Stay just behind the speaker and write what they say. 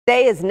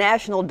Today is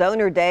National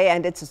Donor Day,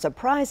 and it's a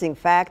surprising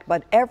fact,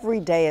 but every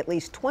day at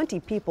least 20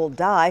 people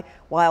die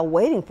while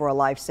waiting for a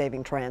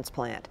life-saving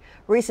transplant.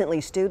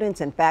 Recently,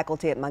 students and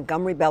faculty at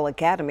Montgomery Bell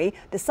Academy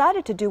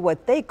decided to do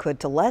what they could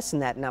to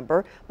lessen that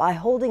number by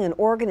holding an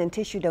organ and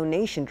tissue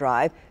donation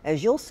drive,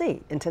 as you'll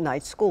see in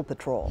tonight's school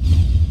patrol.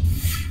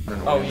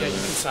 Oh, yeah, you can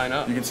sign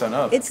up. You can sign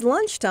up. It's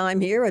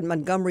lunchtime here at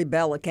Montgomery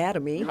Bell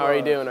Academy. How are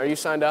you doing? Are you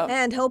signed up?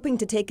 And hoping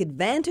to take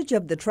advantage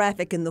of the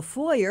traffic in the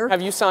foyer.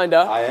 Have you signed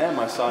up? I am.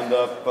 I signed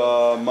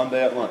up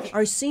Monday at lunch.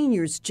 Are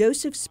seniors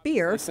Joseph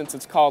Spear. Since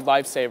it's called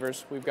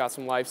LifeSavers, we've got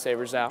some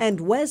LifeSavers out. And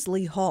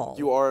Wesley Hall.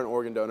 You are an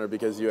organ donor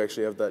because you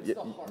actually have that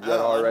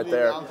R right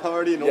there. I'm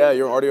already an organ. Yeah,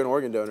 you're already an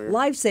organ donor.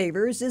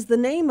 LifeSavers is the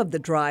name of the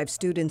drive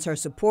students are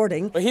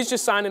supporting. But he's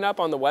just signing up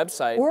on the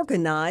website.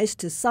 Organized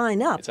to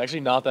sign up. It's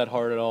actually not that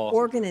hard at all.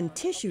 Organ and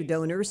tissue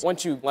donors.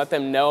 Once you let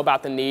them know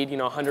about the need,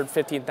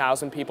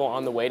 115,000 people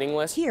on the waiting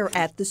list. Here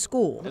at the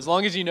school. As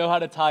long as you know how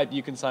to type,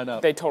 you can sign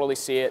up. They totally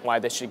see it, why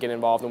they should get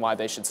involved and why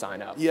they should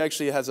sign up. He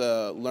actually has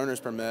a learner's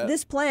permit.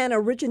 This plan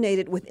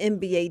originated with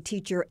MBA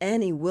teacher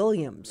Annie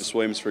Williams. Miss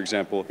Williams, for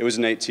example, it was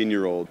an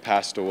 18-year-old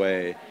passed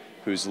away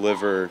whose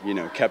liver,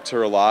 kept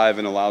her alive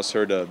and allows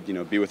her to,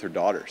 be with her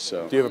daughter.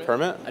 So. Do you have a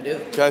permit? I do.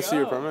 Can I see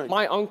your permit?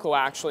 My uncle,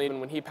 actually,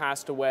 when he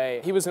passed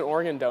away, he was an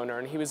organ donor,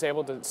 and he was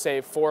able to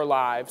save 4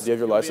 lives. Do you have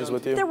your license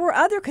with you? There were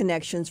other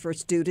connections for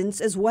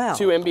students as well.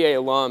 2 MBA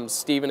alums,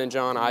 Stephen and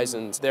John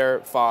Eisens, their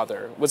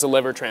father was a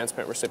liver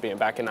transplant recipient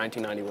back in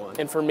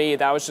 1991. And for me,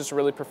 that was just a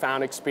really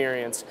profound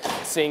experience,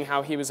 seeing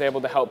how he was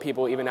able to help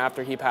people even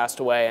after he passed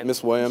away.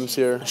 Miss Williams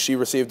here, she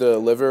received a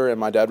liver, and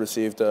my dad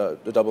received a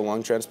double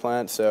lung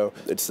transplant, so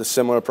it's the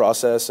similar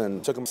process, and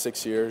it took him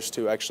 6 years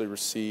to actually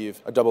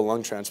receive a double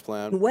lung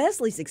transplant.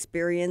 Wesley's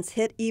experience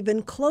hit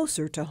even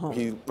closer to home.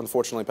 He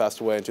unfortunately passed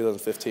away in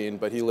 2015,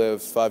 but he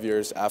lived 5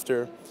 years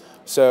after.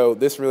 So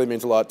this really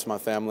means a lot to my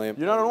family.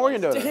 You're not an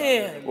organ donor.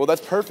 Dan, well,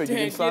 that's perfect. Dan,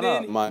 you can sign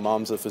up. My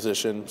mom's a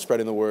physician,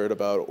 spreading the word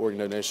about organ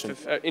donation.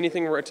 If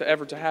anything were to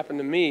ever happen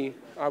to me,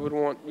 I would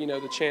want,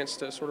 the chance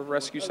to sort of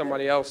rescue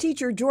somebody else.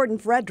 Teacher Jordan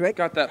Frederick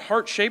Got that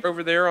heart shape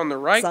over there on the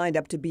right. signed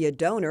up to be a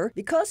donor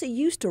because he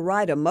used to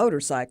ride a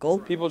motorcycle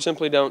People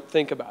simply don't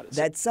think about it.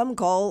 that some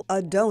call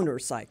a donor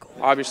cycle.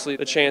 Obviously,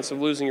 the chance of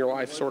losing your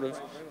life sort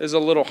of is a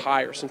little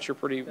higher since you're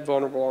pretty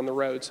vulnerable on the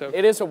road. So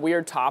it is a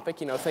weird topic,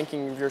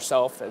 thinking of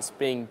yourself as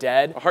being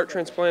dead. a heart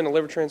transplant, a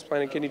liver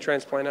transplant, a kidney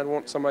transplant, I'd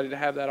want somebody to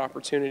have that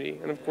opportunity.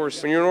 And of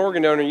course, when you're an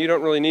organ donor, you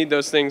don't really need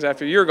those things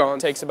after you're gone.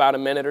 It takes about a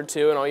minute or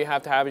two, and all you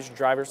have to have is your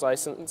driver's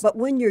license. But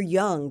when you're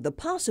young, the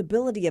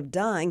possibility of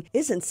dying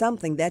isn't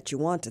something that you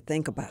want to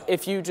think about.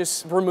 If you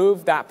just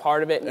remove that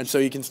part of it, And so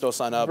you can still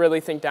sign up.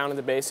 really think down to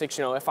the basics,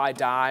 if I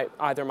die,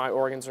 either my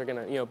organs are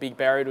gonna, be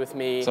buried with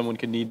me. Someone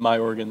could need my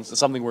organs. If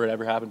something were to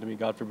ever happen to me,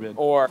 God forbid.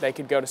 Or they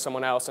could go to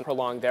someone else and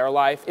prolong their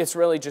life. It's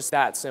really just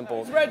that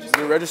simple.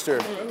 You're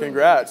registered.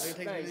 Congrats.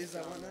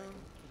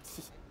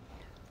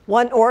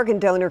 One organ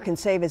donor can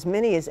save as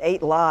many as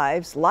 8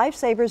 lives.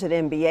 LifeSavers at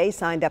MBA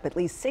signed up at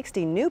least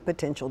 60 new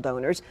potential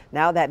donors.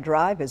 Now that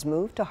drive has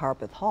moved to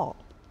Harpeth Hall.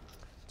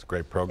 It's a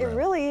great program. It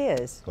really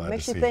is. Glad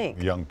Makes to you see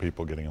think. young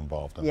people getting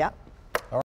involved in it. Yep.